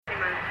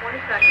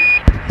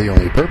The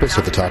only purpose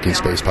of the Talking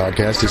Space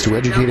podcast is to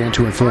educate and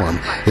to inform.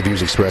 The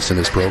views expressed in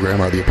this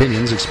program are the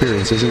opinions,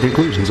 experiences, and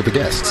conclusions of the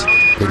guests.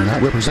 They do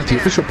not represent the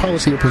official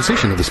policy or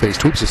position of the Space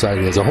Tweep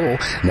Society as a whole,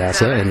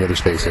 NASA, any other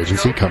space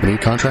agency, company,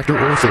 contractor,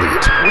 or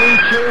affiliate. We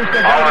choose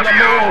to go to the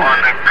moon. On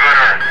the gooder.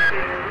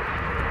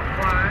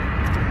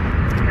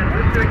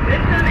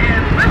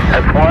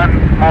 That's one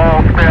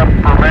small step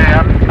for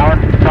man,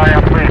 one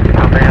giant leap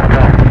for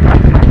mankind.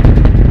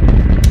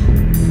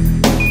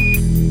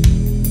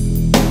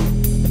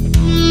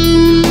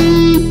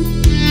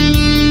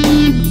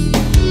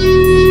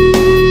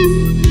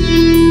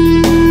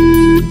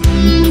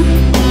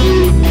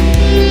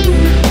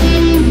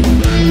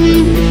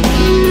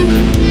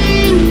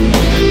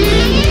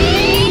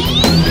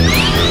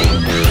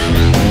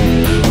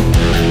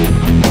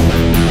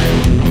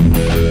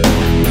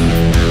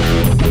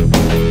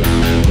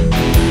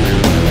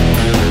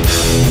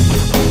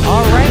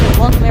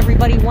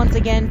 Once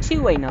again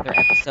to another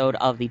episode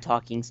of the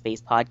Talking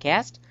Space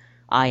Podcast.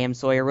 I am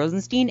Sawyer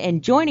Rosenstein,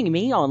 and joining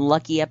me on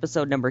lucky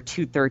episode number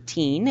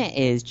 213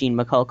 is Gene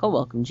McCulka.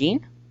 Welcome,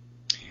 Gene.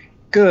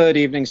 Good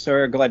evening,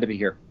 Sawyer. Glad to be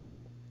here.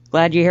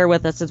 Glad you're here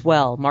with us as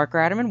well. Mark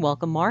Ratterman,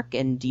 welcome, Mark.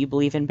 And do you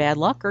believe in bad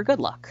luck or good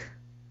luck?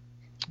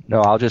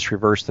 No, I'll just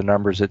reverse the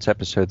numbers. It's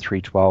episode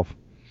 312.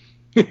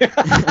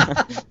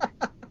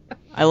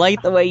 I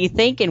like the way you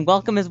think, and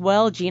welcome as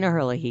well, Gina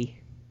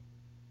Herlihy.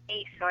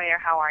 Hey, Sawyer,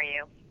 how are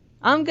you?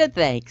 I'm good,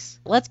 thanks.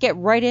 Let's get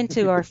right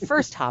into our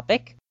first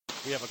topic.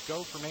 We have a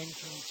go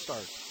formation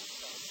start.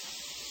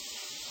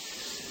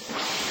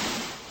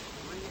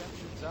 3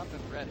 engines up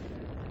and ready.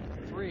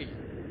 3,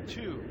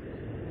 2,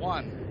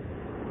 1,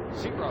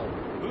 0.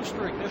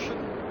 Booster ignition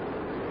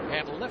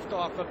and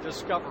liftoff of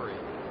Discovery,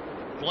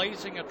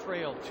 blazing a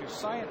trail to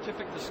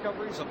scientific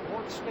discoveries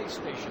aboard Space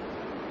Station.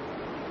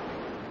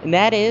 And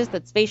that is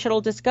that Space Shuttle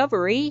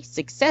Discovery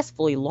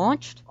successfully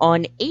launched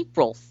on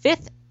April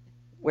 5th,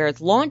 where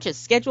its launch is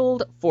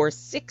scheduled for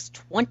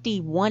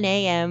 6:21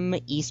 a.m.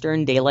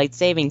 Eastern Daylight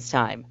Savings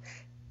Time.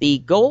 The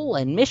goal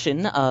and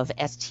mission of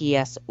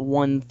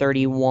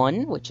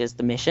STS-131, which is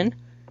the mission,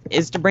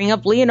 is to bring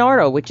up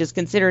Leonardo, which is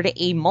considered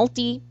a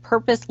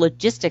multi-purpose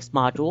logistics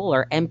module,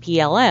 or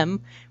MPLM,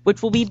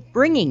 which will be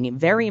bringing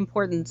very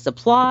important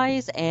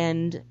supplies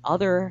and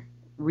other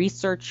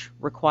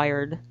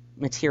research-required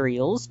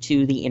materials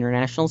to the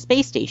International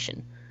Space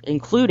Station,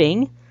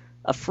 including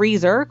a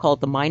freezer called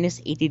the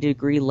minus 80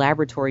 degree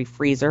laboratory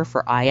freezer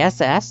for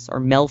ISS, or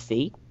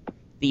MELFI,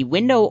 the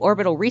Window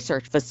Orbital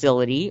Research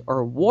Facility,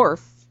 or WRF,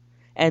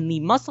 and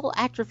the muscle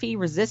atrophy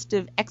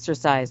resistive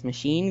exercise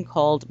machine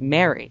called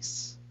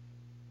MARIS.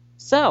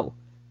 So,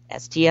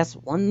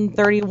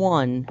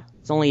 STS-131.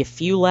 There's only a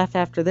few left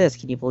after this.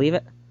 Can you believe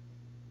it?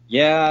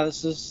 Yeah,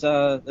 this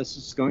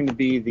is going to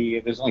be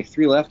there's only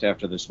 3 left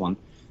after this one.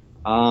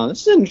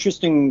 This is an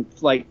interesting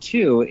flight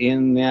too,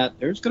 in that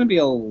there's going to be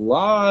a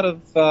lot of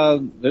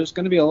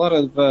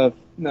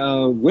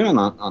women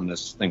on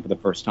this thing for the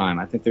first time.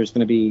 I think there's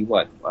going to be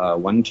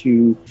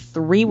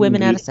 3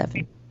 women out of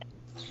 7.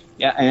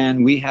 Yeah,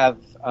 and we have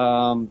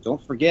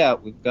don't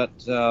forget we've got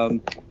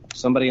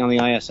somebody on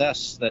the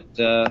ISS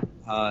that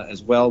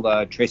as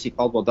well, Tracy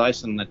Caldwell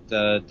Dyson,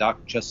 that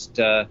docked just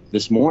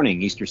this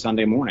morning, Easter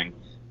Sunday morning.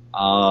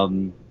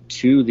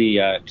 To the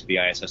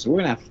ISS. So we're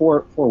going to have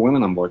four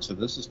women on board. So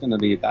this is going to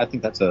be, I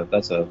think that's a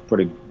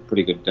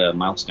pretty good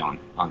milestone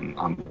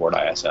on board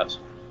ISS.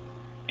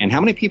 And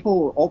how many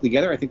people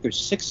altogether? I think there's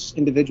 6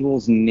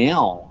 individuals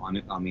now on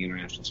the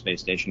International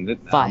Space Station.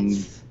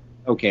 5.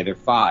 Okay, there are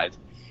 5,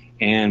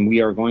 and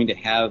we are going to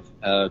have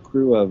a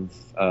crew of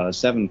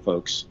 7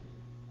 folks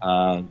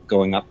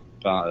going up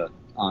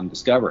on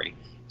Discovery.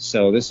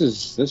 So this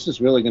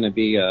is really going to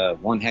be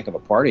one heck of a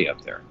party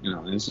up there.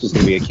 This is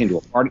going to be akin to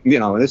a party.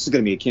 This is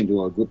going to be akin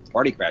to a group of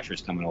party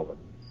crashers coming over.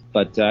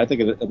 But I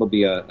think it'll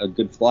be a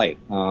good flight.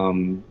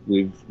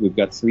 We've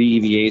got 3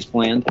 EVAs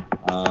planned,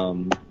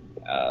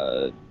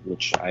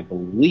 which I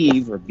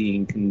believe are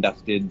being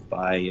conducted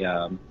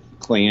by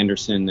Clay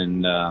Anderson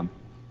and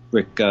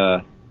Rick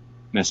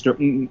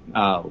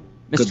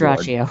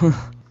Mastraccio.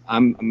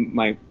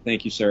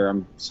 Thank you, sir.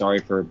 I'm sorry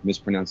for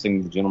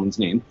mispronouncing the gentleman's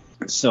name.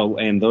 So,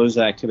 and those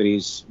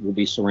activities will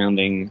be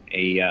surrounding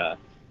an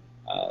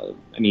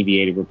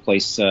EVA to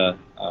replace an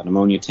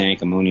ammonia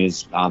tank. Ammonia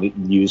is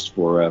used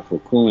for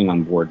cooling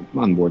on board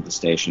the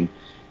station.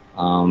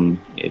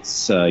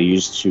 It's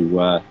used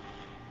to, I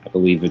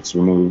believe, it's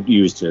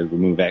used to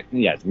remove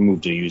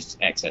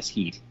excess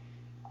heat.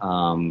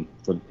 For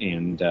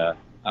the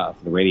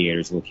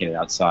radiators located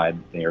outside,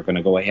 they are going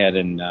to go ahead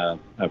and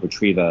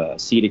retrieve a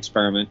seed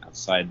experiment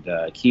outside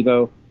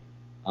Kibo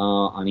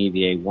on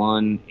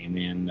EVA-1, and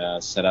then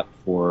set up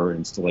for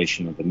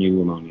installation of the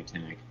new ammonia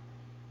tank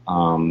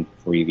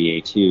for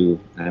EVA-2.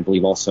 And I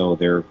believe also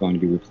they're going to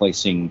be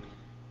replacing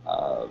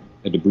a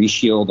debris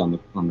shield on the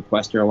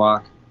Quest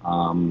airlock,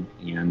 and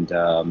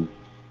for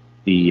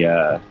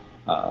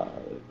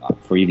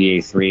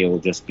EVA-3 it will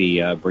just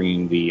be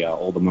bringing the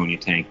old ammonia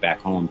tank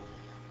back home.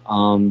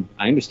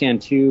 I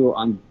understand too,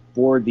 on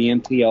aboard the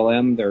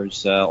MPLM,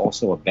 there's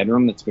also a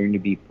bedroom that's going to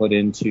be put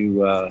into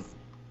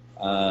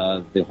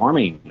the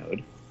Harmony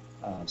node.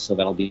 So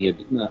that'll be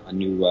a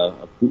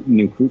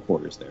new crew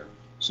quarters there.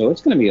 So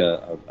it's going to be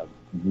a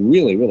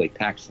really, really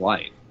packed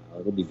flight.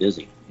 It'll be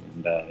busy,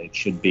 and it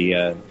should be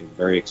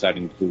very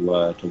exciting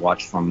to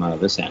watch from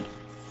this end.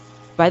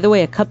 By the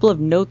way, a couple of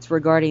notes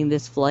regarding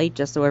this flight,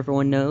 just so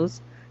everyone knows.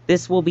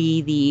 This will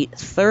be the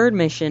third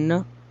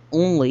mission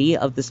only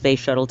of the space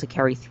shuttle to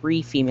carry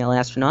 3 female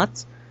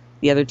astronauts.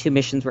 The other 2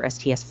 missions were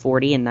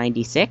STS-40 and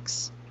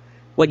 96.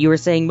 What you were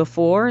saying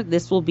before,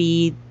 this will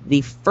be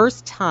the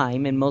first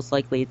time, and most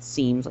likely it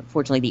seems,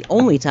 unfortunately, the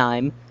only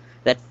time,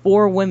 that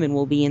 4 women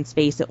will be in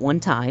space at one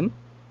time.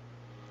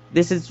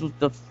 This is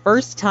the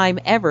first time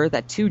ever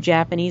that 2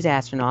 Japanese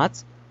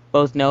astronauts,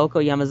 both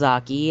Naoko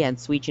Yamazaki and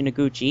Suichi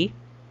Noguchi,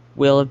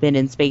 will have been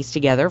in space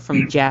together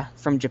from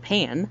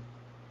Japan.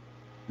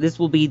 This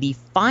will be the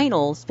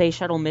final space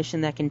shuttle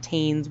mission that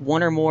contains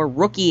 1 or more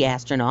rookie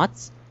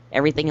astronauts.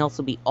 Everything else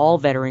will be all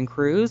veteran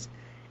crews.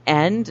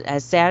 And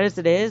as sad as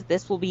it is,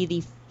 this will be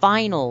the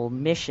final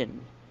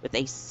mission with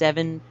a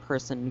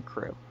 7-person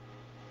crew.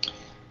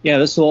 Yeah,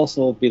 this will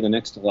also be the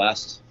next to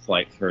last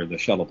flight for the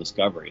shuttle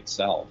Discovery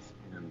itself.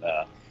 And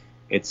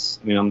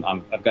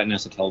I've got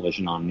NASA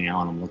television on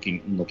now, and I'm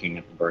looking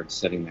at the birds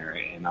sitting there,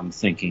 and I'm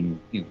thinking,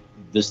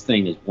 this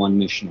thing is 1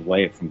 mission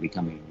away from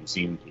becoming a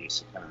museum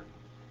piece.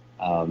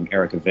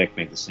 Erica Vick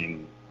made the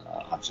same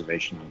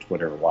observation on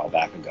Twitter a while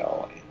back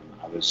ago, and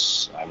I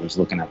was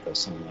looking at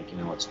this and I'm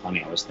like, it's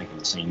funny. I was thinking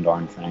the same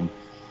darn thing.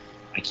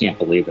 I can't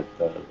believe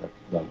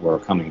that we're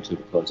coming to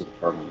the close of the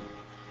program.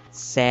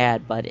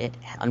 Sad, but it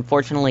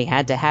unfortunately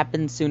had to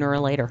happen sooner or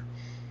later.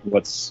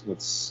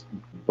 What's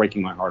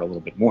breaking my heart a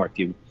little bit more,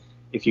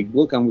 if you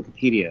look on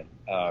Wikipedia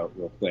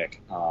real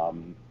quick,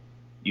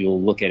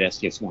 you'll look at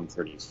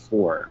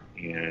STS-134,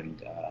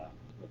 and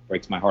what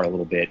breaks my heart a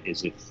little bit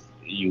is if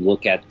you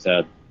look at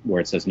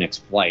where it says next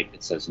flight,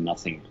 it says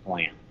nothing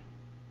planned.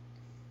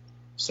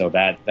 So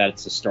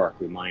that's a stark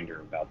reminder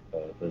about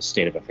the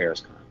state of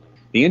affairs currently.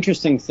 The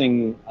interesting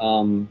thing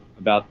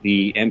about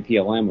the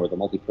MPLM, or the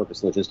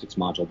Multipurpose Logistics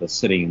Module that's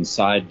sitting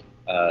inside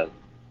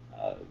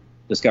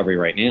Discovery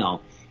right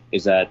now,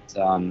 is that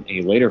on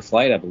a later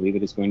flight, I believe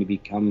it is going to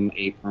become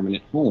a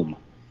permanent home.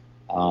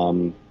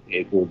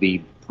 It will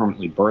be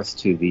permanently berthed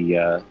to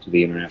the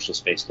International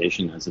Space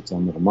Station as its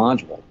own little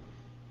module.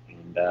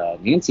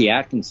 And Nancy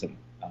Atkinson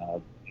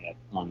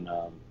on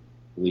I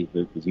believe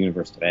it was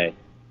Universe Today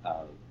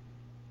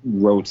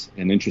wrote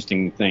an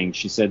interesting thing.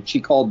 She said she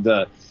called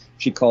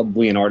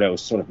Leonardo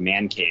sort of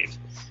man cave,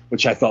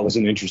 which I thought was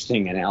an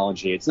interesting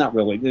analogy. It's not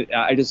really.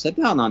 I just said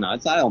no. I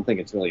don't think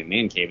it's really a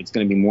man cave. It's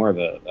going to be more of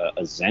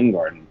a Zen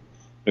garden,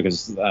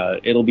 because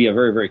it'll be a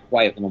very, very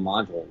quiet little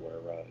module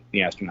where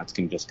the astronauts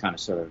can just kind of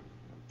sort of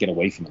get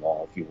away from it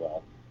all, if you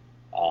will.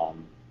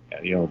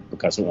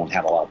 Because it won't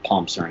have a lot of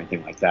pumps or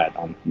anything like that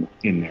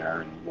in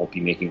there, and won't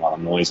be making a lot of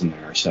noise in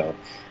there. So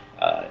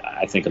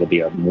I think it'll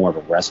be more of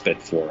a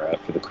respite for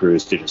the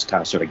crews to just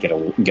kind of sort of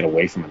get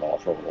away from it all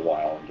for a little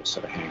while and just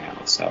sort of hang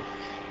out. So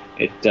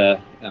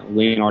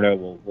Leonardo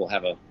will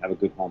have a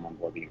good home on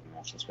board the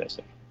International Space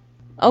Station.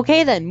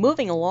 Okay, then,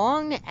 moving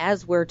along,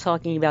 as we're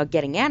talking about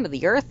getting out of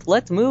the Earth,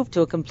 let's move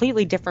to a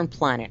completely different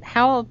planet.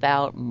 How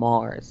about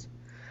Mars?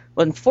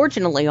 Well,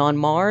 unfortunately, on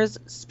Mars,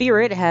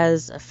 Spirit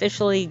has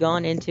officially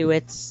gone into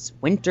its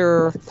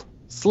winter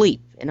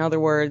sleep. In other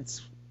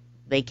words,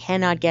 they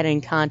cannot get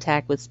in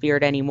contact with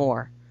Spirit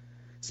anymore.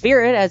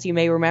 Spirit, as you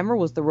may remember,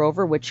 was the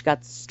rover which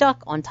got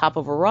stuck on top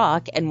of a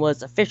rock and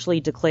was officially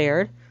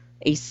declared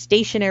a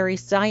stationary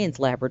science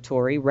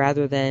laboratory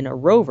rather than a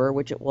rover,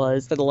 which it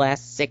was for the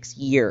last 6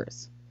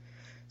 years.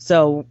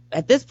 So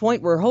at this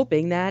point, we're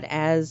hoping that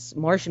as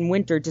Martian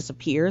winter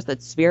disappears,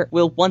 that Spirit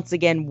will once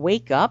again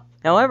wake up.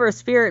 However,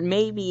 Spirit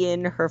may be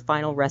in her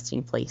final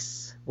resting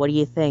place. What do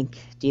you think?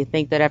 Do you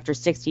think that after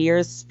 6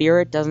 years,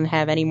 Spirit doesn't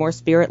have any more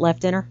spirit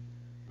left in her?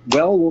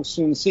 Well, we'll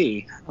soon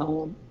see.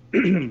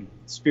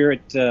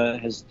 Spirit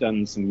has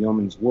done some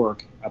yeoman's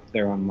work up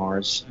there on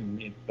Mars.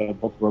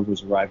 Both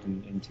rovers arrived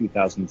in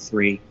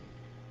 2003.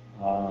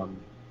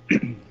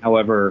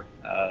 However,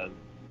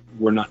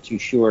 we're not too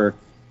sure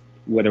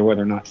whether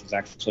or not she's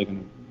actually going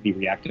to be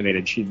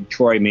reactivated.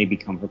 Troy may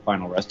become her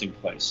final resting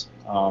place.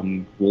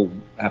 We'll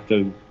have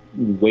to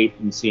wait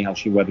and see how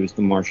she weathers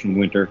the Martian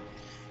winter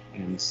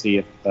and see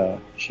if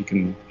she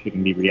can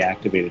be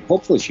reactivated.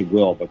 Hopefully she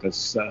will,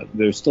 because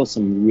there's still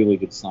some really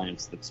good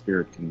science that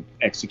Spirit can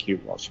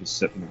execute while she's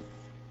sitting there.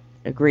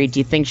 Agreed. Do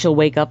you think she'll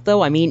wake up,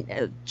 though? I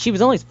mean, she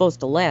was only supposed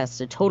to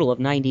last a total of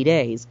 90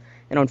 days.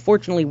 And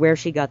unfortunately, where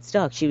she got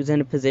stuck, she was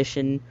in a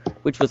position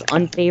which was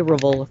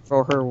unfavorable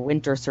for her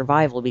winter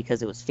survival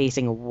because it was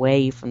facing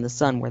away from the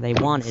sun where they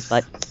wanted.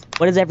 But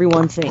what does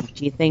everyone think?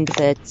 Do you think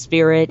that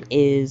Spirit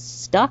is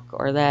stuck,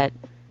 or that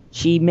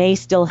she may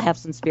still have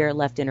some spirit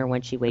left in her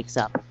when she wakes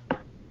up?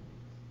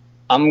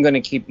 I'm going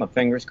to keep my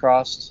fingers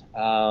crossed.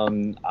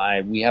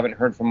 We haven't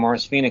heard from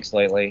Mars Phoenix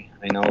lately.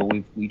 I know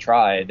we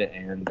tried,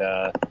 and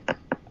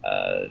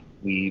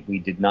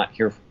we did not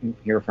hear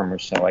from her,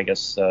 so I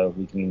guess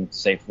we can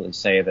safely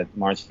say that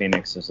Mars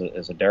Phoenix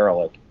is a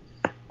derelict.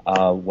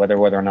 Whether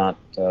or not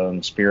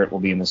Spirit will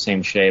be in the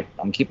same shape,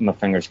 I'm keeping my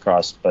fingers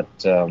crossed, but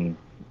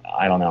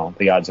I don't know.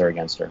 The odds are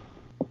against her.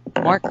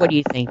 Mark, what do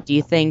you think? Do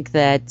you think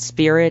that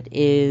Spirit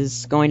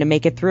is going to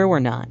make it through or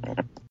not?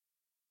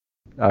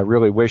 I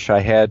really wish I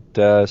had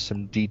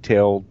some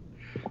detailed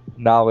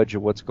knowledge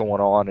of what's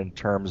going on in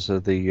terms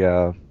of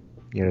the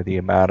the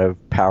amount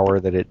of power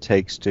that it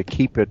takes to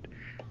keep it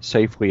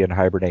safely in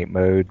hibernate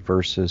mode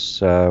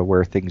versus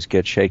where things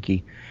get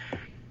shaky.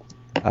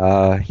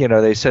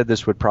 They said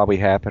this would probably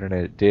happen, and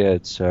it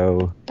did.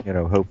 So,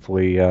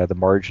 hopefully the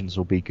margins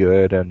will be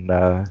good, and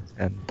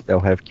they'll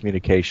have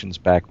communications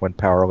back when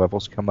power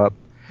levels come up.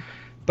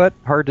 But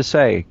hard to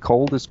say.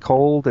 Cold is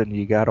cold, and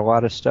you got a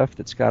lot of stuff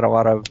that's got a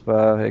lot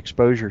of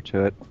exposure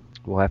to it.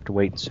 We'll have to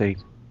wait and see.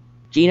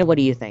 Gina, what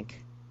do you think?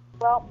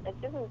 Well,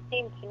 it doesn't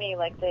seem to me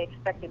like they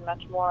expected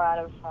much more out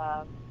of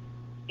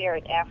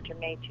Spirit after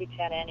May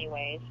 210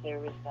 anyways. There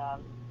was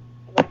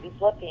these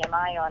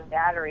lithium-ion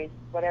batteries,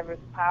 whatever's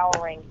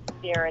powering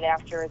Spirit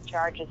after it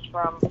charges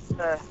from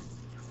the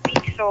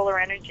weak solar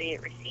energy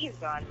it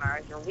receives on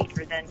Mars, or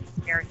weaker than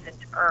comparison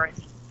to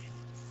Earth,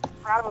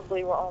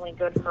 probably were only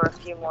good for a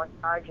few more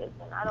charges,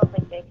 and I don't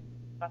think they can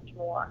do much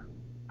more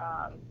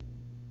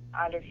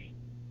out of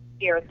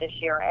Spirit this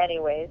year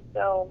anyways.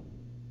 So,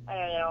 I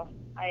don't know.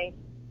 I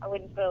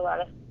wouldn't put a lot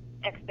of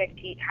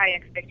high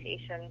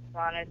expectations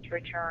on it to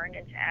return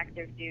into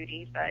active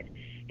duty, but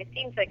it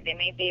seems like they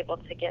may be able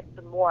to get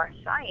some more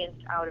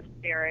science out of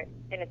Spirit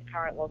in its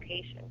current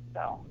location.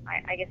 So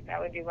I guess that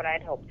would be what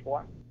I'd hoped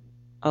for.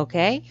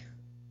 Okay.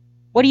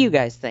 What do you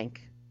guys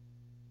think?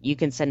 You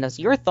can send us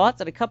your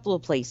thoughts at a couple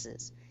of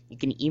places. You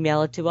can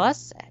email it to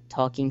us at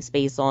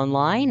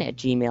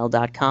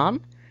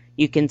talkingspaceonline@gmail.com.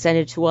 You can send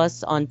it to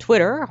us on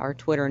Twitter. Our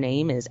Twitter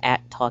name is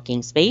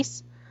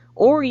 @talkingspace.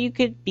 Or you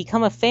could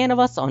become a fan of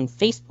us on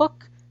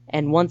Facebook,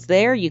 and once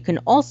there, you can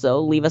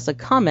also leave us a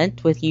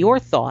comment with your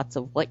thoughts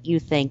of what you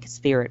think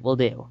Spirit will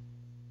do.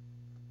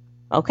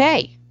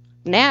 Okay,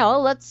 now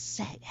let's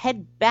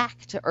head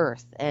back to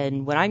Earth,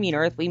 and when I mean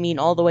Earth, we mean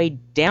all the way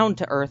down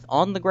to Earth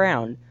on the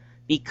ground,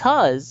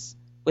 because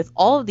with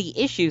all of the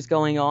issues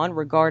going on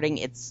regarding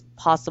its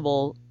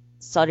possible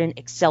sudden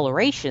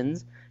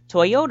accelerations,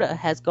 Toyota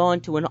has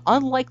gone to an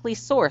unlikely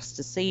source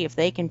to see if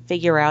they can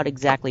figure out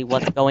exactly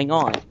what's going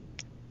on.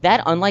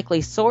 That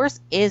unlikely source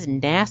is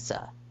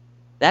NASA.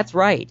 That's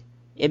right.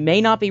 It may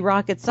not be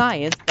rocket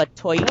science, but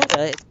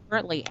Toyota is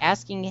currently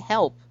asking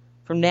help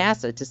from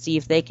NASA to see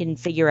if they can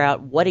figure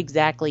out what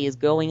exactly is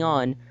going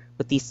on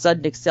with these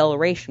sudden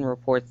acceleration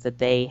reports that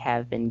they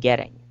have been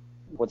getting.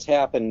 What's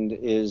happened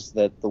is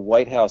that the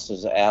White House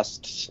has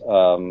asked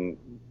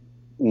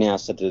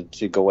NASA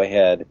to go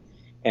ahead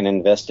and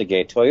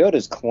investigate.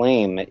 Toyota's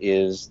claim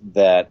is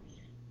that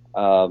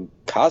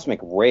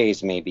cosmic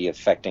rays may be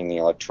affecting the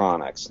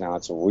electronics. Now,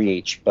 it's a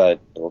reach, but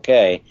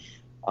okay.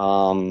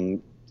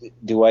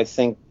 Do I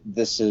think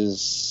this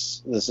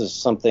is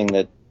something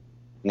that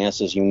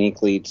NASA is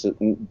uniquely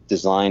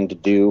designed to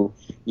do?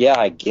 Yeah,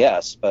 I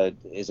guess, but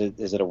is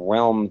it a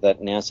realm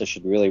that NASA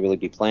should really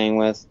be playing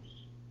with?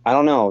 I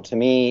don't know. To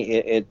me,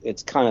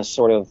 it's kind of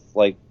sort of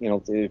like,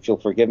 if you'll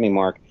forgive me,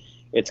 Mark,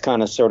 it's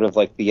kind of sort of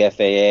like the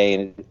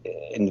FAA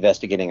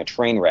investigating a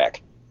train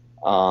wreck.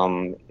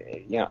 I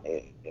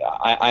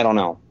don't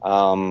know.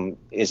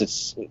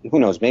 Who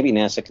knows? Maybe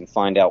NASA can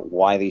find out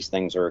why these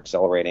things are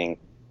accelerating.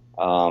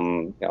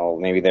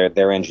 Maybe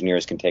their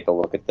engineers can take a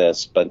look at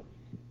this. But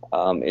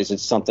is it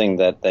something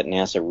that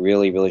NASA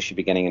really should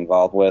be getting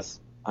involved with?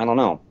 I don't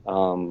know.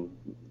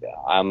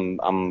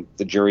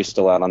 The jury's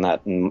still out on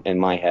that in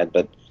my head.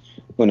 But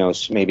who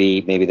knows?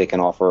 Maybe they can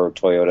offer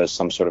Toyota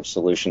some sort of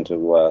solution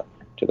to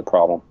the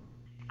problem.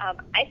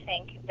 I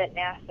think that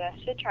NASA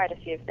should try to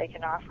see if they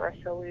can offer a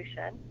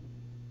solution,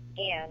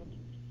 and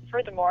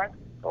furthermore,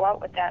 go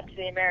out with that to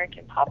the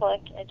American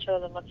public and show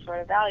them what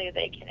sort of value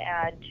they can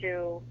add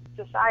to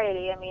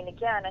society. I mean,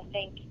 again, I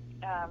think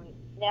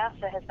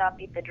NASA has not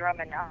beat the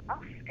drum enough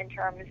in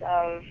terms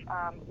of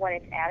what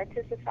it's added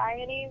to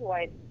society,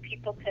 what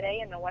people today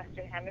in the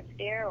Western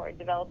Hemisphere or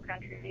developed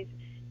countries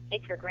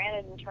take for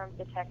granted in terms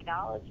of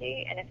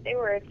technology. And if they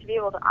were to be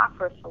able to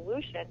offer a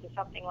solution to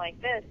something like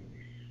this,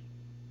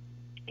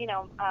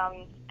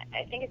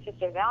 I think it's just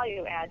a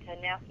value add to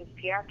NASA's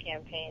PR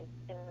campaign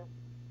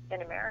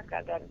in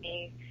America that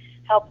may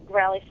help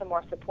rally some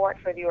more support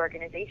for the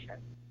organization.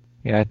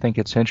 Yeah, I think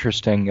it's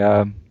interesting.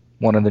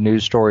 One of the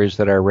news stories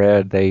that I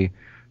read, they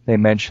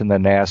mentioned the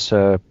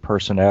NASA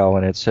personnel,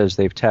 and it says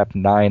they've tapped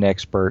 9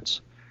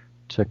 experts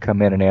to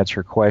come in and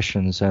answer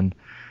questions. And,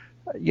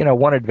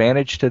 one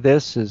advantage to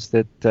this is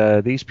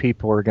that these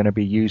people are going to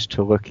be used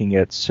to looking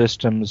at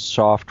systems,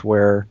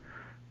 software,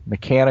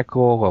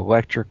 mechanical,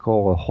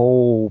 electrical, a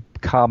whole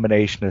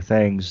combination of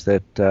things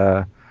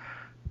that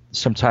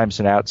sometimes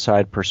an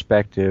outside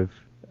perspective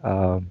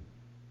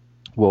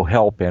will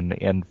help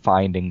in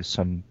finding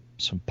some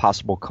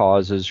possible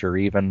causes or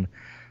even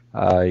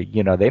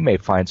They may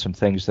find some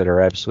things that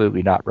are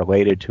absolutely not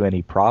related to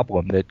any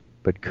problem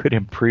but could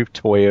improve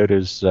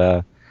Toyota's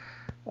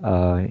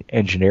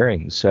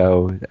engineering.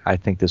 So I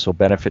think this will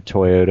benefit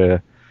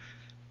Toyota.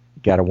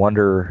 Got to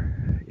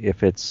wonder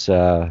if it's,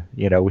 I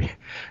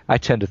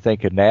tend to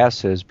think of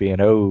NASA as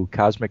being,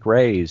 cosmic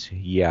rays.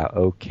 Yeah,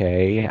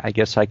 okay. I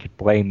guess I could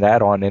blame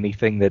that on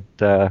anything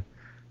that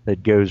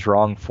goes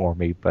wrong for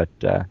me. But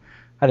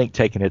I think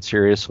taking it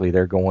seriously,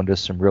 they're going to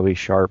some really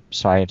sharp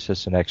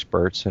scientists and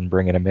experts and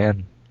bringing them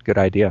in. Good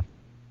idea.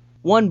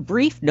 One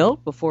brief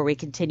note before we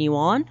continue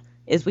on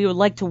is we would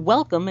like to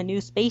welcome a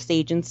new space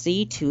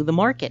agency to the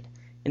market,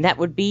 and that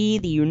would be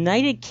the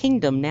United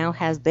Kingdom now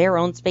has their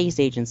own space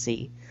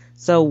agency.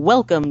 So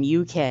welcome,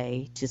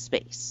 UK, to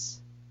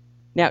space.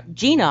 Now,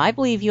 Gina, I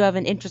believe you have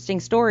an interesting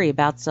story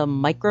about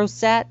some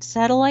microsat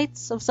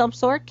satellites of some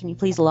sort. Can you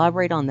please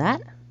elaborate on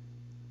that?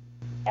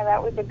 And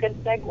that was a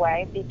good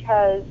segue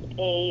because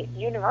a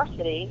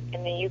university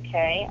in the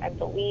UK, I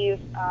believe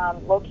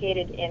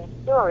located in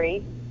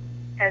Surrey,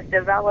 has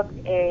developed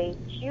a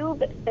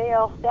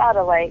CubeSat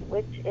satellite,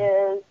 which is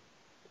a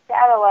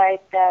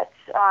satellite that's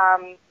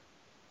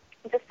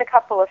just a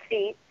couple of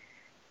feet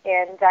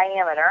in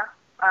diameter,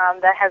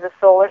 that has a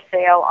solar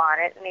sail on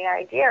it. And the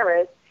idea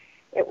is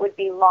it would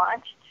be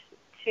launched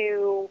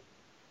to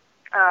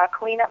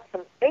clean up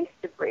some space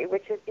debris,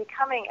 which is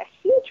becoming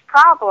a huge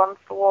problem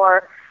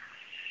for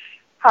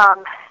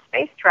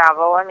space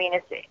travel. I mean,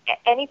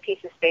 any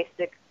piece of space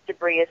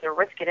debris is a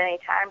risk at any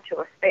time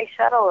to a space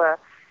shuttle, or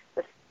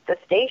the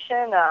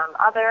station,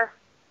 other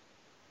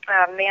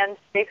manned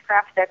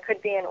spacecraft that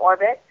could be in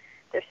orbit.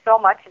 There's so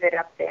much of it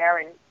up there,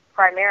 and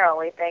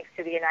primarily thanks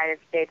to the United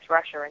States,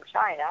 Russia, and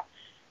China.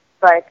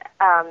 But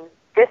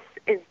this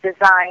is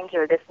designed,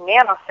 or this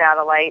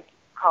nanosatellite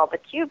called the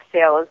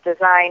CubeSat is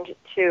designed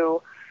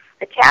to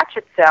attach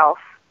itself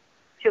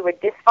to a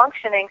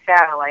dysfunctioning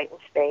satellite in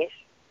space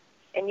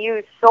and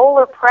use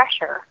solar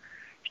pressure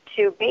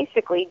to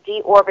basically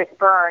deorbit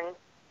burn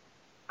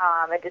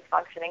a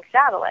dysfunctioning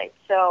satellite.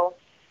 So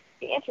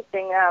the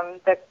interesting,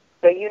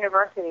 the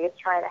university is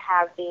trying to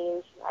have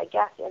these, I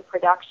guess, in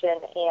production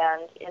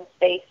and in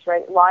space,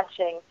 right,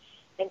 launching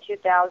in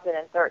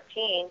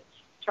 2013,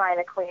 trying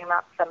to clean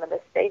up some of the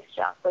space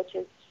junk, which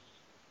is,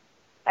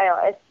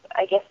 I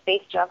guess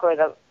space junk, or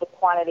the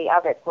quantity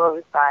of it,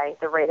 grows by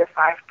the rate of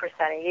 5%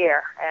 a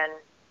year, and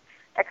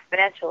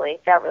exponentially,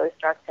 that really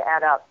starts to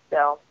add up.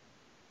 So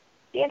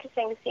it'd be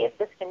interesting to see if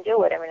this can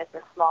do it. I mean, it's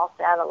a small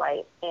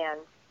satellite, and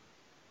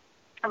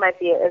it might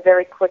be a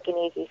very quick and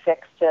easy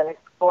fix to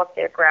go up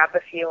there, grab a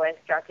few, and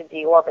start to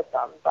deorbit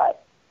them.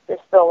 But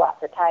there's still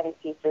lots of tiny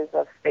pieces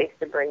of space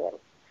debris, and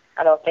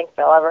I don't think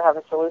they'll ever have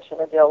a solution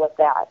to deal with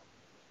that.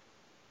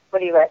 What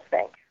do you guys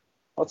think?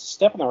 Well, it's a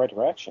step in the right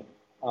direction.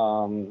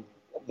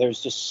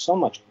 There's just so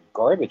much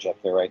garbage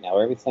up there right now.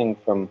 Everything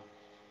from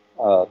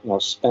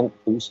spent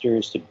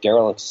boosters to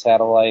derelict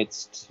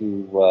satellites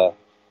to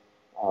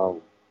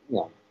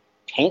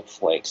paint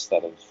flakes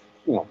that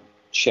have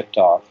shipped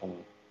off,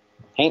 and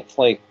paint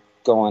flake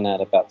going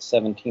at about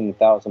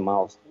 17,000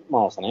 miles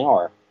an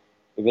hour.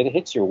 If it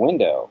hits your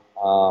window,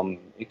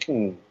 it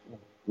can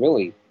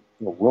really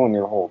ruin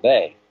your whole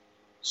day.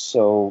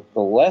 So the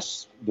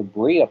less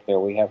debris up there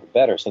we have, the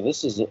better. So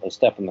this is a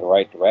step in the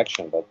right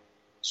direction, but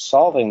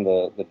solving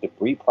the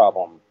debris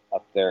problem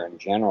up there in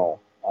general,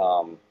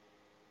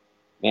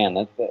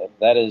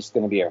 that is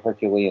going to be a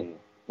Herculean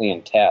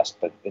task.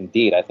 But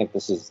indeed, I think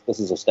this is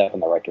a step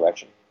in the right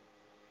direction.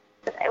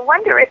 I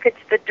wonder if it's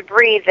the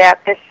debris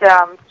that this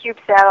Cube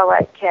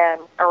satellite can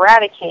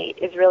eradicate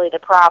is really the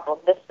problem.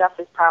 This stuff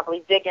is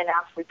probably big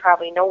enough. We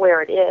probably know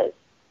where it is.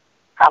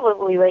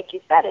 Probably, like you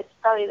said, it's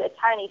probably the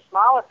tiny,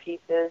 smaller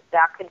pieces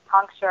that could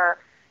puncture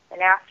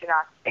an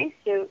astronaut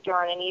spacesuit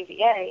during an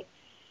EVA.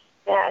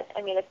 That,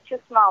 I mean, it's too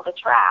small to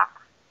track.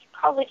 You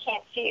probably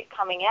can't see it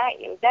coming at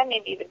you. That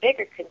may be the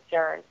bigger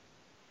concern.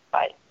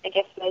 But I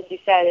guess, as you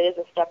said, it is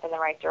a step in the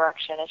right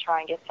direction to try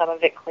and get some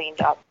of it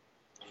cleaned up.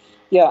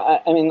 Yeah,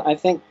 I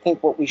think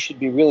what we should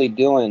be really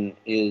doing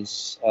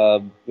is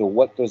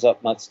what goes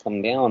up must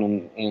come down,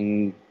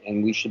 and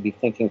we should be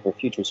thinking for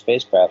future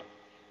spacecraft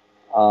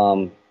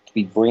to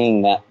be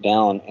bringing that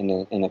down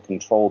in a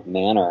controlled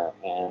manner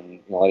and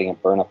letting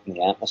it burn up in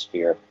the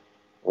atmosphere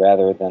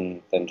rather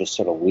than just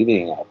sort of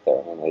leaving it out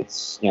there. I mean,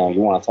 it's you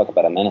want to talk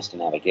about a menace to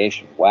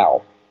navigation.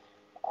 Wow,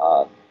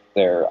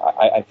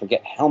 I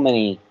forget how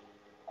many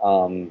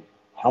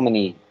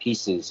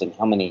pieces and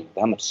how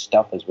much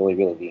stuff is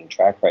really being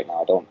tracked right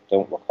now. I don't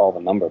recall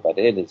the number, but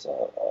it is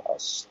a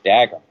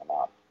staggering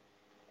amount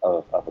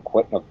of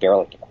equipment, of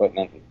derelict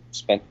equipment, and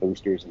spent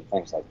boosters and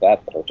things like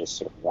that are just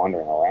sort of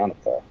wandering around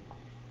up there.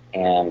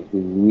 And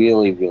we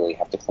really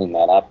have to clean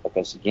that up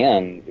because,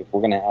 again, if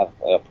we're going to have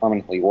a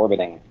permanently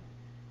orbiting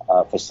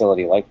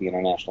facility like the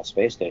International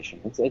Space Station,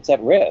 it's at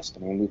risk. I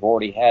mean, we've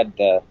already had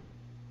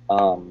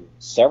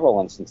several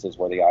instances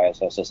where the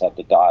ISS has had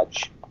to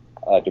dodge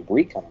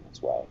debris coming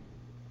its way,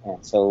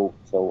 and so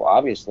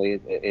obviously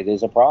it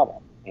is a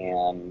problem,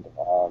 and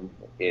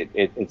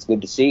it's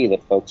good to see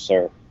that folks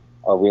are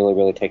are really,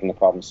 really taking the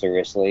problem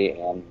seriously.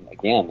 And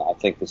again, I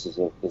think this is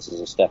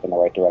a step in the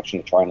right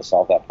direction to trying to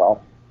solve that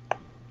problem.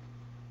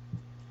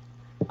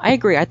 I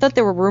agree. I thought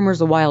there were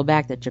rumors a while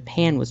back that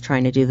Japan was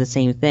trying to do the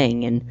same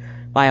thing, and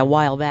by a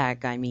while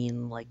back, I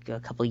mean like a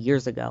couple of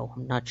years ago.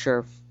 I'm not sure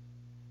if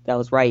that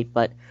was right,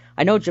 but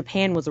I know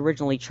Japan was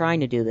originally trying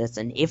to do this,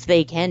 and if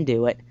they can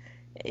do it,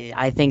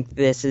 I think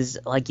this is,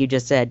 like you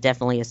just said,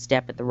 definitely a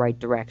step in the right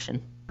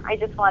direction. I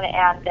just want to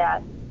add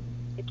that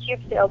the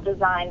CubeSail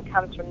design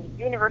comes from the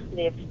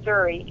University of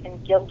Surrey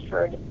in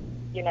Guildford,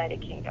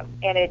 United Kingdom,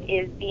 and it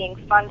is being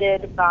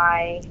funded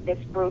by this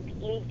group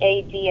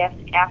EADS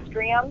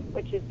Astrium,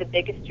 which is the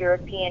biggest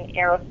European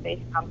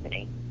aerospace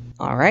company.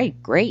 All right,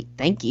 great,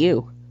 thank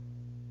you.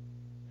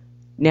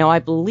 Now I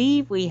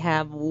believe we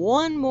have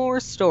one more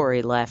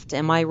story left.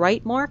 Am I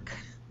right, Mark?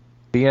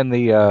 Being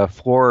the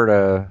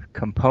Florida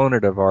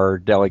component of our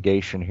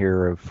delegation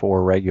here of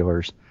 4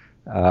 regulars,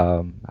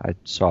 I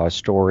saw a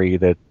story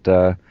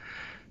that,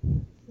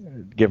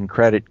 given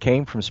credit,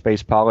 came from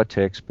Space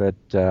Politics, but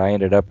I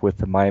ended up with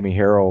the Miami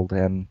Herald,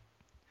 and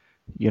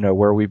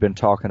where we've been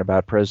talking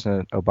about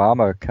President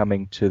Obama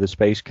coming to the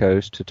Space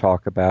Coast to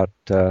talk about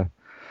the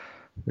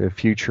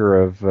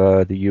future of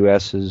the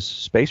U.S.'s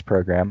space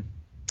program.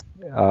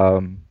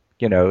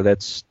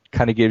 That's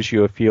kind of gives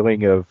you a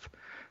feeling of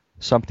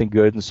something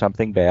good and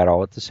something bad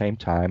all at the same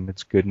time.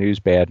 It's good news,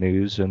 bad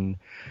news, and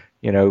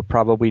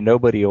probably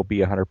nobody will be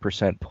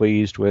 100%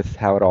 pleased with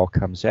how it all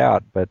comes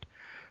out, but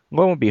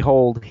lo and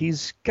behold,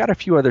 he's got a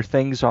few other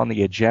things on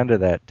the agenda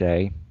that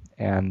day,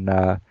 and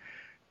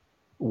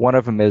one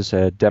of them is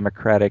a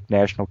Democratic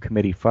National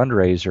Committee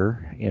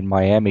fundraiser in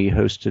Miami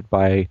hosted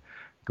by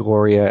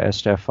Gloria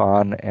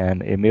Estefan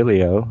and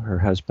Emilio, her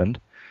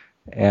husband,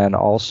 and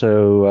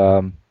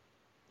also,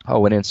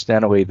 and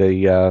incidentally,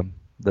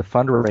 the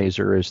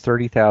fundraiser is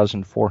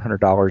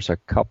 $30,400 a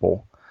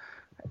couple,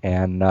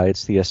 and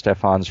it's the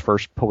Estefan's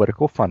first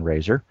political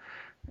fundraiser,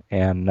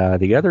 and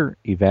the other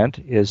event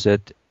is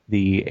at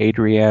the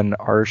Adrienne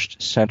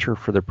Arsht Center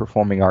for the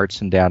Performing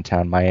Arts in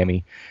downtown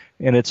Miami,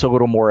 and it's a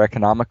little more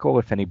economical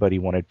if anybody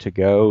wanted to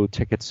go.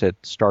 Tickets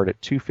start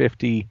at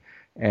 $250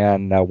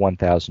 and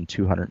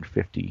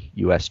 $1,250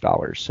 US.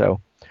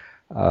 So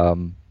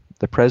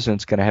the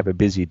president's going to have a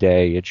busy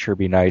day. It'd sure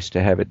be nice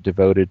to have it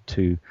devoted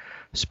to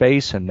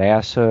space and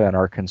NASA and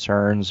our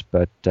concerns,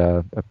 but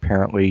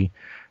apparently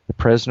the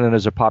president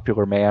is a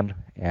popular man,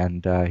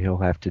 and he'll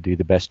have to do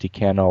the best he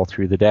can all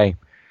through the day.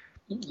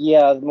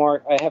 Yeah,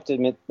 Mark, I have to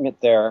admit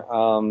there,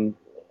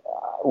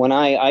 when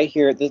I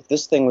hear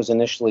this thing was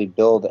initially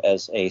billed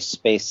as a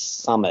space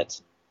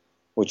summit,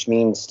 which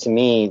means to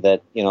me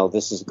that,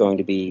 this is going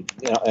to be,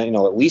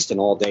 at least an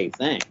all-day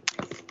thing.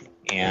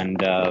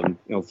 And,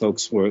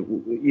 folks were,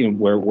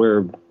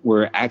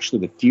 where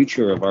actually the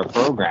future of our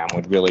program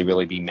would really,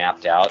 really be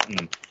mapped out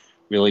and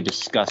really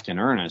discussed in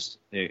earnest.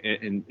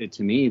 And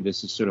to me,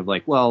 this is sort of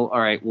like, well, all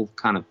right, we'll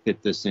kind of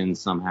fit this in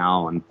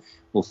somehow, and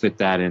we'll fit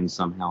that in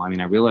somehow. I mean,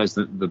 I realize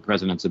that the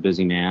president's a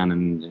busy man,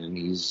 and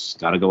he's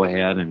got to go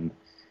ahead and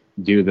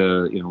do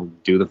the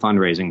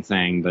fundraising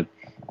thing. But,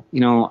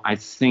 I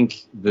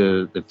think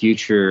the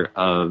future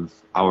of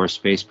our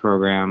space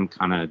program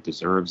kind of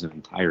deserves an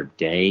entire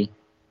day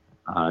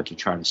to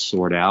try to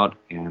sort out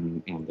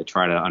and to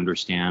try to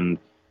understand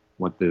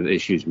what the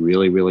issues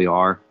really, really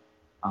are.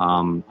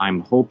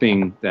 I'm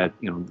hoping that,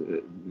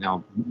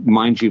 now,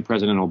 mind you,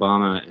 President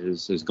Obama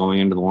is going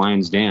into the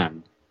lion's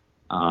den.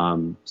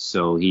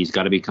 So he's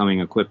got to be coming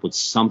equipped with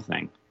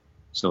something.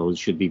 So it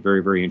should be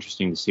very, very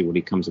interesting to see what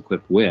he comes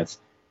equipped with.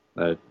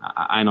 But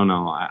I don't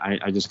know.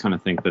 I just kind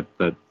of think that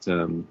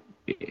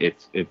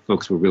if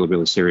folks were really,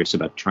 really serious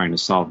about trying to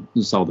solve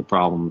the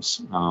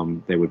problems,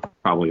 they would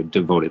probably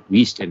devote at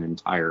least an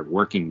entire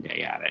working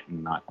day at it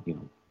and not,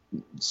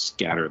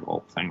 scatter the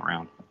whole thing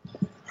around.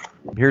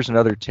 Here's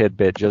another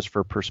tidbit just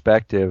for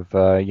perspective.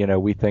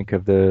 We think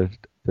of the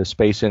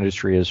space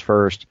industry as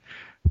first,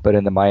 but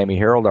in the Miami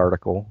Herald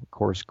article, of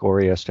course,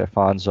 Gloria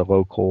Estefan's a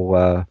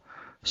local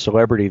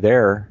celebrity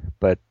there,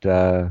 but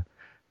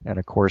and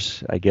of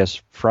course, I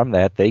guess from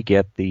that they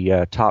get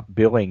the top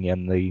billing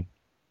in the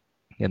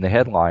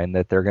headline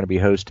that they're going to be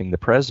hosting the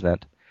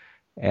president,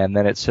 and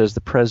then it says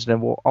the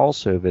president will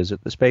also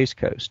visit the Space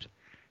Coast.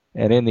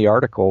 And in the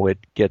article, it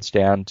gets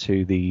down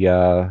to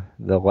the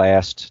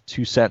last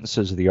 2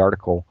 sentences of the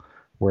article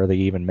where they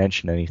even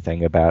mention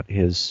anything about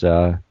his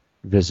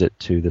visit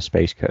to the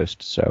Space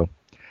Coast. So,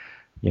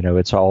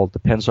 it's all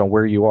depends on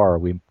where you are.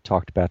 We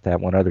talked about that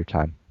one other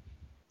time.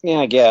 Yeah,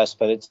 I guess,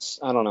 but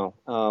I don't know.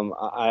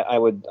 I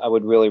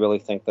would really, really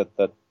think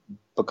that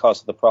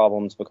because of the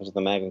problems, because of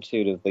the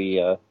magnitude of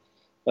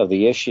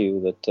the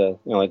issue, that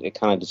it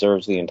kind of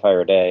deserves the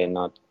entire day and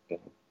not.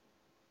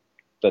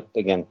 But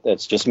again,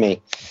 that's just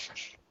me.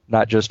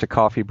 Not just a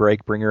coffee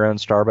break, bring your own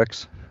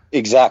Starbucks?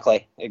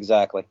 Exactly.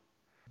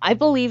 I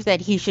believe that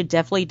he should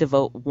definitely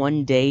devote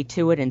one day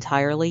to it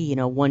entirely,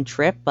 one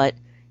trip. But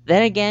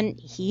then again,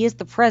 he is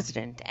the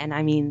president. And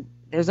I mean,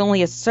 there's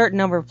only a certain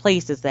number of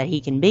places that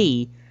he can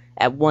be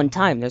at one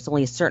time. There's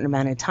only a certain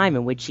amount of time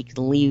in which he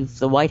can leave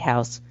the White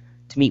House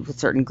to meet with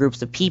certain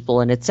groups of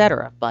people and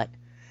etc. But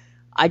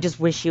I just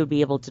wish he would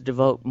be able to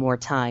devote more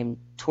time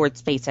towards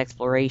space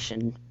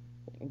exploration.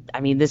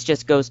 I mean, this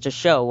just goes to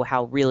show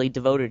how really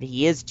devoted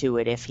he is to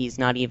it if he's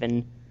not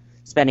even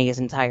spending his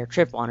entire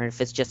trip on it,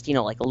 if it's just,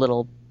 like a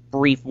little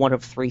brief 1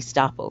 of 3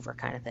 stopover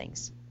kind of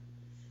things.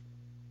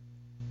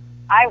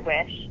 I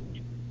wish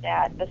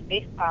that the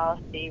space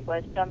policy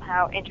was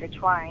somehow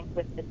intertwined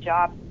with the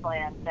jobs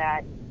plan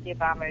that the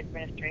Obama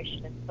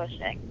administration is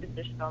pushing, because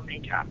there's so many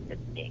jobs at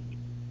stake.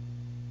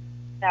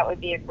 That would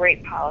be a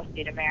great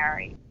policy to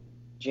marry.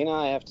 Gina,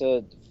 I have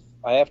to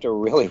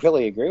really,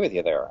 really agree with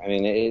you there. I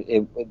mean,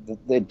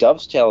 it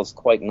dovetails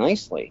quite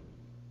nicely,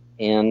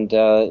 and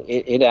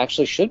it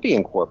actually should be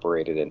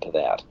incorporated into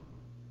that.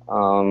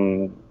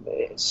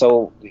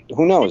 So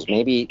who knows?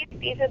 Maybe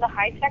these are the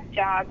high-tech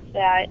jobs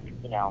that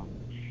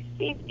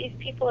these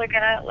people are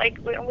gonna, like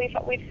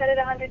we've said it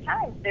 100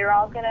 times. They're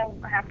all gonna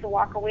have to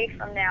walk away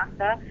from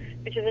NASA,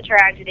 which is a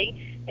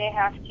tragedy. They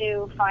have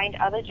to find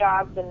other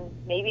jobs in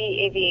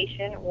maybe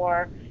aviation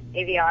or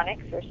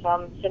avionics or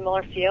some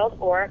similar field,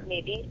 or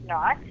maybe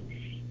not.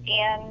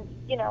 And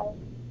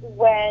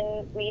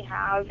when we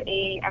have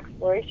a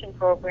exploration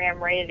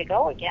program ready to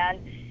go again,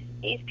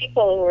 these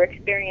people who are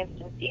experienced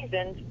and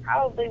seasoned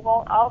probably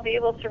won't all be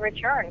able to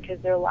return, because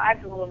their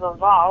lives will have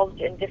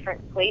evolved in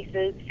different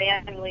places,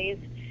 families,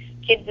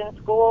 kids in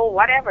school,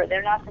 whatever.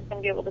 They're not just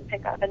going to be able to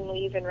pick up and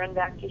leave and run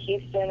back to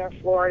Houston or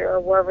Florida or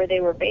wherever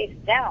they were based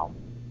now.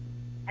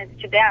 And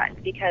it's too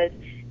bad, because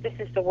this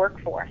is the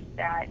workforce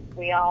that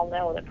we all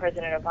know that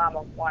President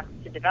Obama wants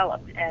to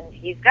develop, and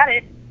he's got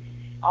it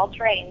all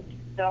trained.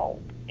 So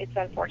it's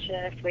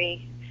unfortunate if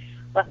we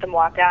let them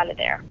walk out of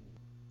there.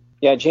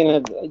 Yeah,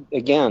 Gina,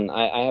 again,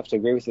 I have to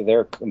agree with you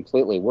there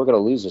completely. We're going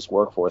to lose this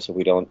workforce if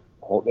we don't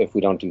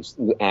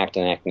act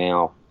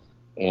now,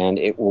 and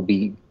it will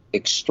be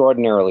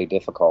extraordinarily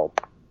difficult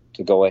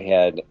to go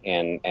ahead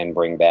and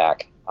bring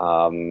back.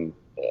 I mean,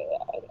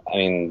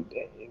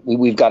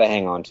 we've got to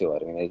hang on to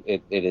it. I mean,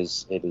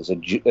 it's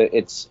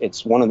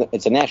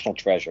a national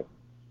treasure,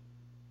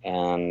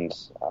 and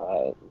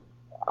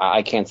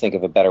I can't think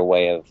of a better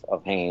way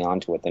of hanging on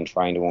to it than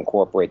trying to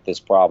incorporate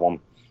this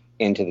problem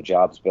into the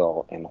jobs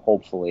bill, and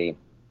hopefully,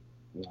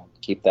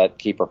 keep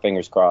our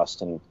fingers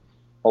crossed, and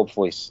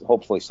hopefully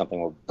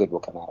something good will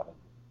come out of it.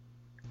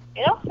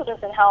 It also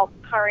doesn't help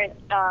current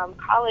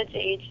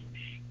college-age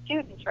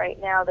students right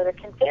now that are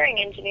considering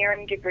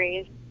engineering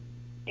degrees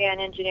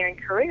and engineering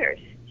careers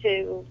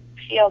to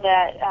feel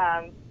that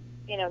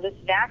this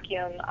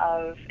vacuum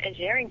of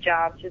engineering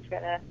jobs is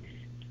going to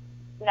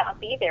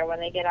not be there when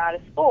they get out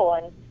of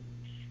school,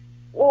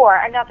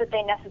 or not that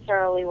they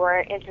necessarily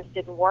were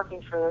interested in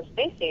working for the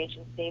space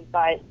agency,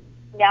 but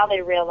now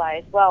they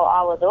realize, well,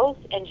 all of those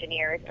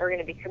engineers are going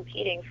to be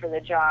competing for the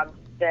jobs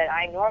that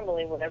I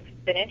normally would have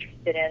been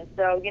interested in.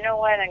 So you know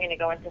what? I'm going to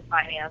go into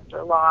finance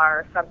or law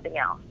or something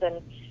else. And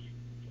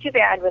it's too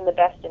bad when the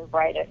best and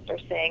brightest are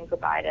saying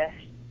goodbye to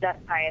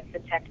science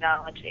and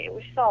technology.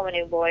 With so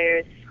many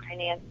lawyers,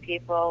 finance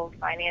people,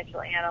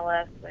 financial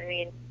analysts. I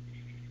mean,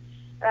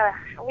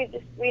 we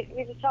just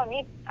don't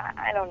need.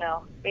 I don't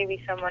know.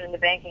 Maybe someone in the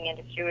banking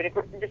industry would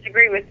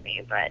disagree with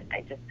me, but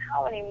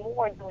how many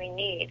more do we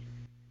need?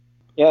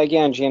 Yeah,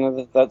 again,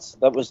 Gina,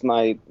 that was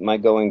my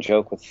going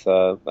joke with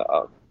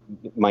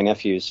my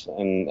nephews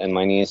and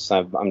my niece.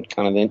 I'm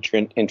kind of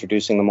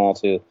introducing them all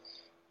to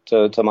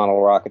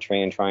model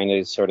rocketry and trying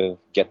to sort of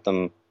get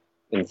them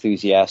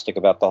enthusiastic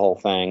about the whole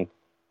thing.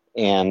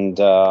 And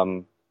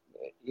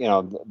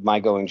my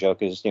going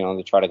joke is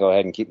to try to go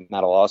ahead and keep them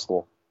out of law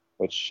school,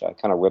 which I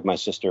kind of ribbed my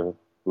sister,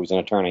 who's an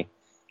attorney.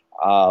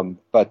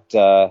 But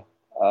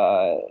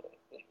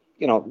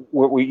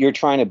you're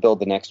trying to build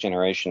the next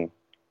generation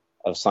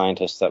of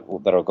scientists that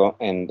are going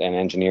and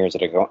engineers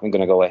that are going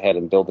to go ahead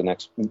and build the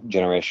next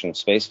generation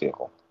space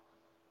vehicle,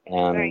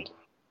 and right.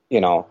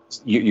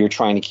 You're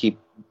trying to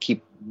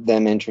keep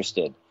them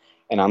interested.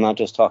 And I'm not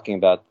just talking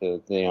about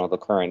the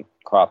current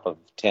crop of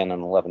 10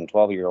 and 11,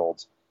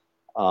 12-year-olds.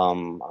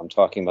 I'm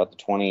talking about the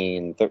 20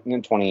 and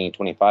 30, 20,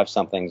 25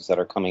 somethings that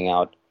are coming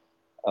out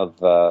of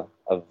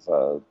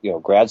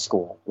grad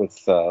school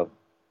with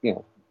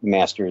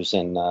masters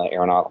in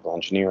aeronautical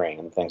engineering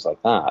and things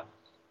like that.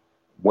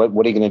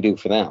 What are you going to do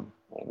for them?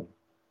 And,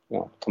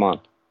 come on.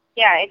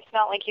 Yeah, it's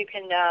not like you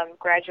can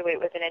graduate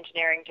with an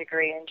engineering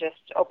degree and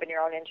just open your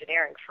own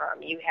engineering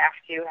firm. You have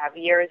to have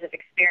years of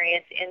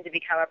experience to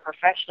become a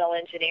professional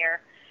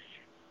engineer.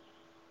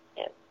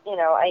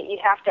 You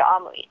have to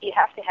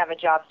have a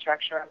job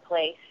structure in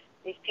place.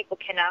 These people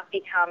cannot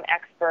become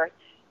experts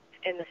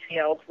in the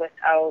field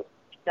without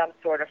some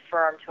sort of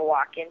firm to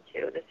walk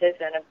into. This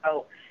isn't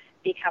about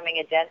becoming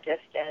a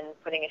dentist and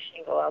putting a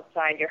shingle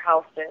outside your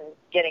house and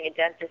getting a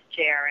dentist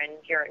chair and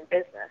you're in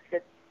business.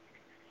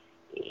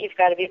 You've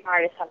got to be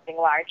part of something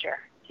larger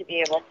to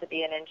be able to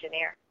be an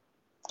engineer.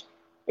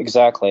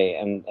 Exactly,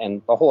 and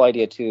the whole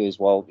idea too is,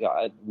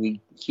 we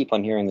keep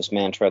on hearing this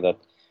mantra that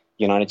the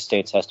United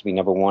States has to be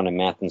number one in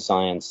math and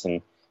science,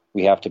 and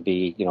we have to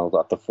be,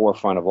 at the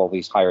forefront of all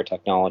these higher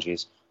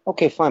technologies.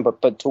 Okay, fine,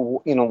 but to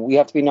we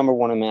have to be number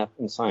one in math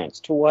and science.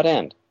 To what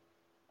end?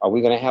 Are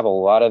we going to have a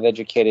lot of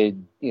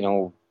educated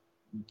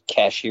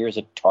cashiers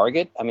at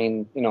Target? I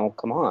mean,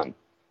 come on.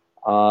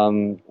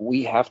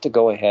 We have to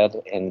go ahead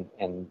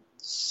and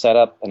set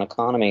up an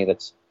economy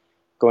that's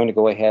going to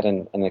go ahead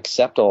and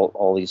accept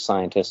all these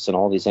scientists and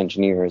all these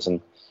engineers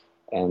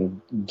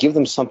and give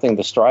them something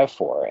to strive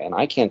for. And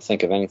I can't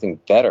think of anything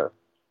better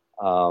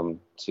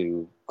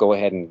to go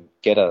ahead and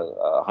get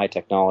a high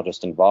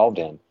technologist involved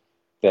in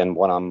than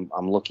what I'm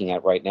looking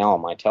at right now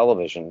on my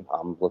television.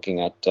 I'm looking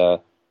at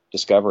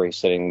Discovery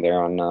sitting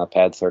there on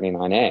pad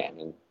 39A. I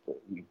mean,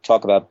 you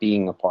talk about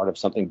being a part of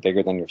something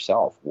bigger than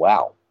yourself.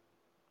 Wow.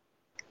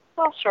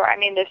 Well, sure. I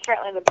mean, there's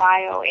certainly the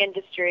bio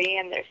industry,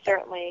 and there's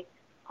certainly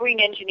green,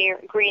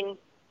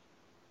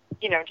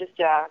 just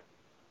a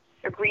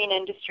green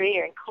industry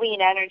or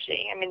clean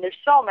energy. I mean, there's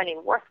so many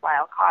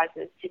worthwhile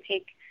causes to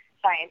take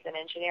science and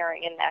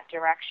engineering in that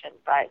direction,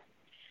 but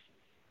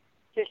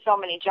there's so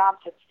many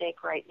jobs at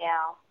stake right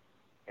now.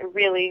 It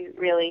really,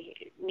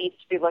 really needs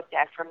to be looked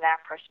at from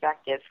that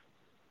perspective.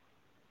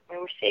 I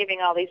mean, we're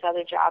saving all these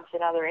other jobs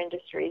in other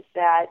industries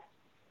that,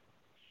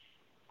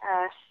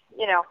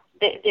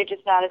 they're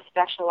just not as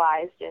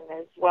specialized and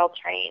as well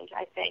trained.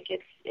 I think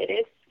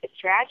it's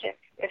tragic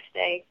if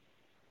they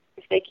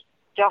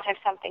don't have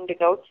something to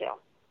go to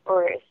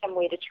or some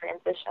way to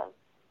transition.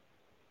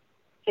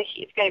 So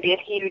it's going to be a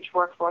huge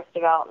workforce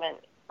development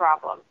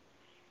problem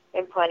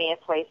in plenty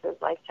of places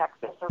like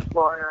Texas or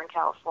Florida or in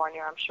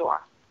California, I'm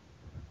sure.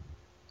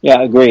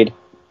 Yeah, agreed.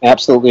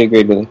 Absolutely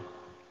agreed with you.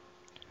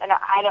 And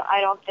I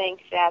don't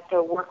think that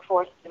the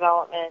workforce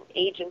development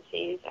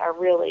agencies are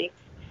really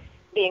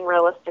being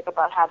realistic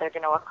about how they're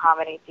going to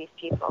accommodate these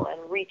people and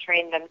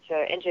retrain them to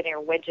engineer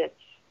widgets.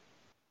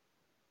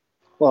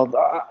 Well,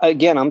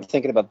 again, I'm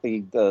thinking about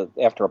the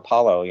after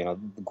Apollo.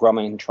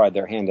 Grumman tried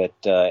their hand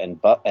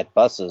at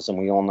buses, and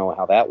we all know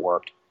how that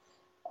worked.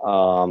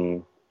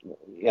 So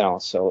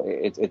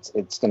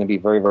it's going to be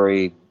very,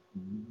 very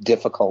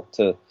difficult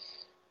to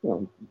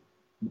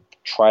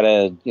try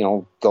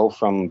to go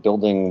from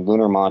building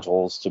lunar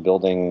modules to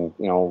building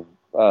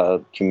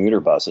commuter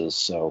buses.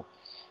 So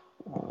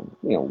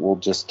we'll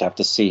just have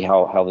to see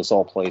how this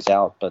all plays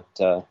out.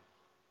 But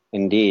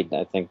indeed,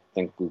 I think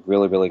we've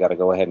really, really got to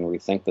go ahead and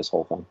rethink this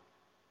whole thing.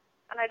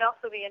 And I'd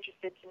also be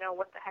interested to know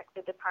what the heck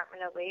the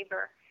Department of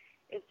Labor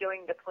is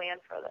doing to plan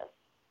for this,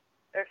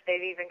 or if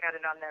they've even got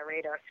it on their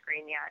radar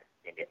screen yet.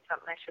 Maybe it's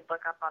something I should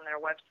look up on their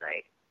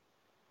website.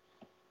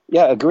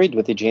 Yeah, agreed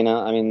with you,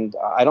 Gina. I mean,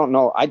 I don't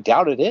know. I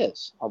doubt it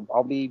is.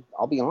 I'll be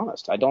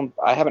honest.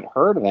 I haven't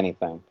heard of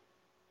anything.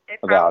 They're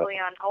probably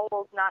on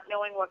hold, not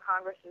knowing what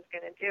Congress is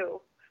going to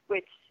do,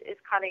 which is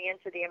cutting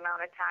into the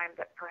amount of time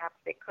that perhaps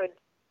they could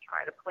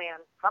try to plan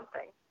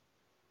something.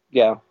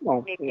 Yeah.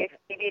 Well, maybe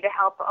to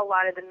help a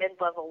lot of the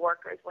mid-level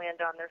workers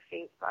land on their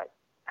feet, but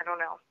I don't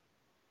know.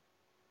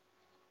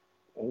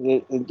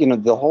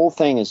 The whole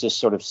thing is just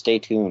sort of stay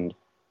tuned.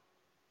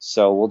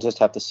 So we'll just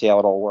have to see how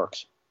it all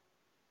works.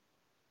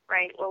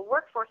 Right. Well,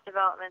 workforce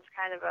development is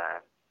kind of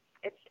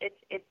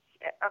it's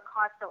a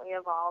constantly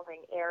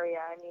evolving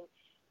area. I mean,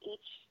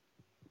 each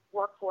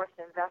workforce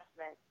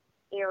investment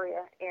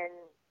area in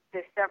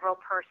the several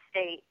per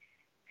state,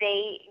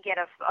 they get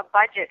a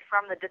budget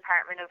from the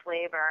Department of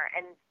Labor,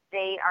 and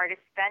they are to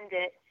spend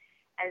it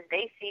as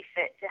they see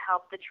fit to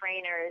help the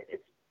trainers,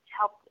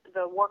 help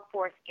the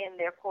workforce in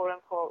their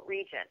quote-unquote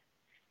region.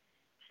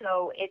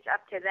 So it's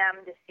up to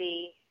them to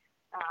see,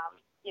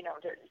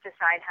 to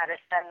decide how to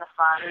spend the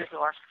funds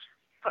or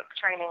put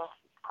training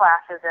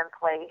classes in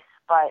place.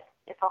 But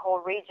if a whole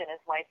region is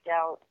wiped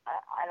out,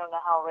 I don't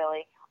know how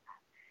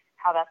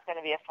that's going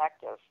to be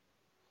effective.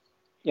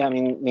 Yeah, I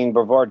mean,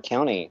 Brevard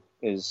County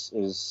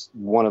is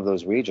one of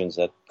those regions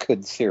that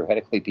could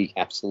theoretically be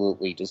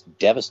absolutely just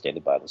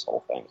devastated by this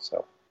whole thing.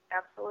 So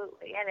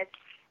absolutely, and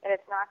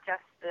it's not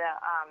just the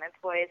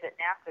employees at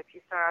NASA. If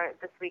you saw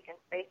This Week in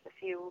Space a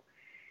few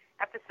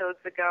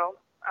episodes ago,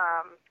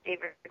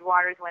 David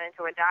Waters went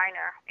into a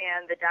diner,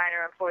 and the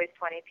diner employs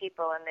 20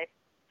 people, and they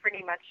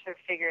pretty much have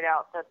figured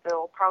out that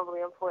they'll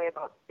probably employ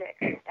about 6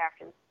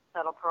 after the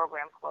shuttle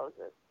program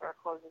closes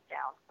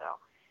down. So,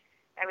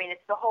 I mean,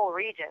 it's the whole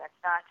region.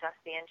 It's not just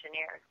the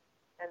engineers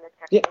and the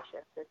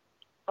technicians. Yeah. It's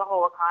the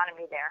whole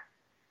economy there.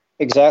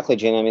 Exactly,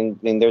 Gina. I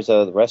mean, there's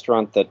a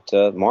restaurant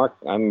that Mark,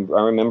 I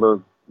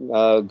remember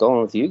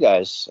going with you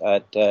guys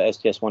at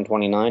STS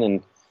 129,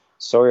 and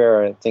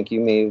Sawyer, I think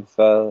you may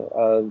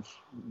have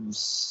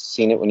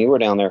seen it when you were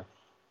down there.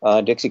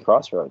 Dixie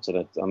Crossroads,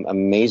 an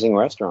amazing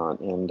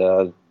restaurant,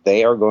 and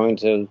they are going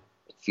to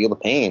feel the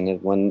pain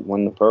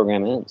when the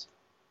program ends.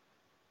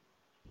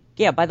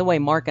 Yeah, by the way,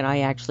 Mark and I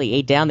actually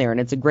ate down there, and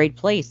it's a great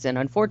place. And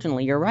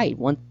unfortunately, you're right.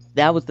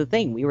 That was the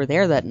thing. We were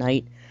there that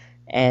night,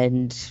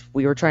 and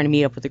we were trying to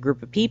meet up with a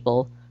group of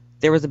people.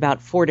 There was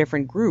about 4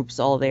 different groups,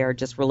 all there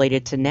just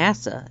related to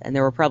NASA, and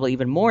there were probably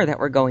even more that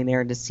were going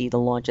there to see the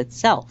launch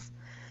itself.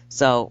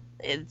 So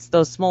it's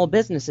those small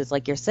businesses,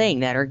 like you're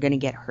saying, that are going to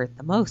get hurt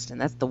the most, and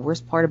that's the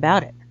worst part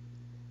about it.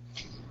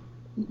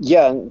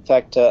 Yeah, in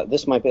fact,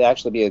 this might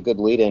actually be a good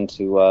lead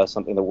into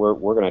something that we're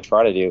going to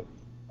try to do.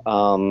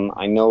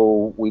 I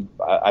know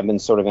I've been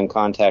sort of in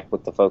contact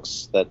with the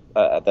folks that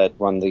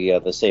run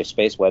the Safe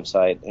Space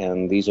website,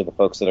 and these are the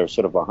folks that are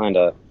sort of behind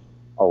a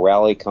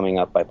rally coming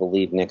up, I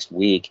believe, next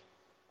week.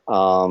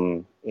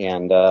 And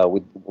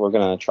we're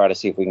going to try to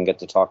see if we can get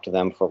to talk to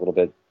them for a little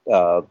bit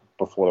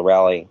before the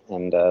rally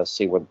and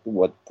see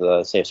what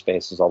the Safe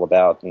Space is all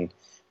about. And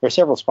there are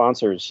several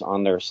sponsors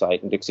on their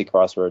site, and Dixie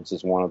Crossroads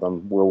is one of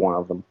them. We're one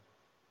of them,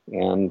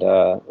 and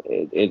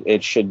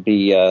it should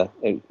be a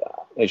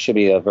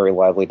very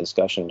lively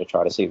discussion to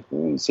try to see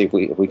if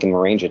we can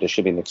arrange it. It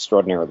should be an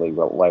extraordinarily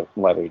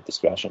lively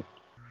discussion.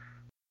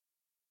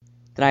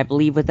 Then I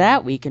believe with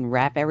that we can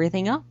wrap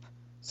everything up.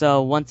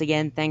 So once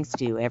again, thanks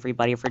to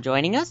everybody for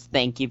joining us.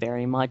 Thank you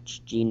very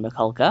much, Gene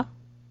Mikulka.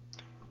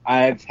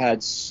 I've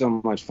had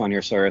so much fun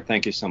here, sir.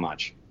 Thank you so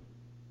much.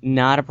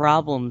 Not a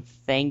problem.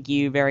 Thank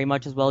you very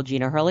much as well,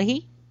 Gina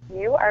Herlihy.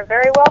 You are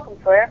very welcome,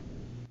 Sawyer.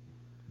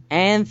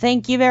 And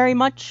thank you very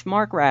much,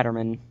 Mark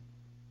Ratterman.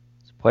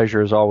 It's a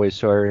pleasure as always,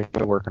 Sawyer,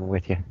 working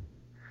with you.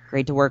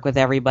 Great to work with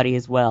everybody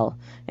as well.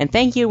 And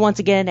thank you once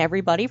again,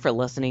 everybody, for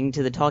listening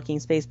to the Talking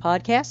Space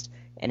podcast.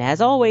 And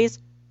as always,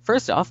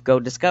 first off, go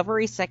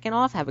Discovery. Second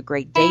off, have a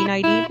great day,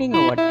 night, evening,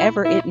 or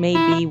whatever it may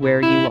be where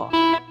you are.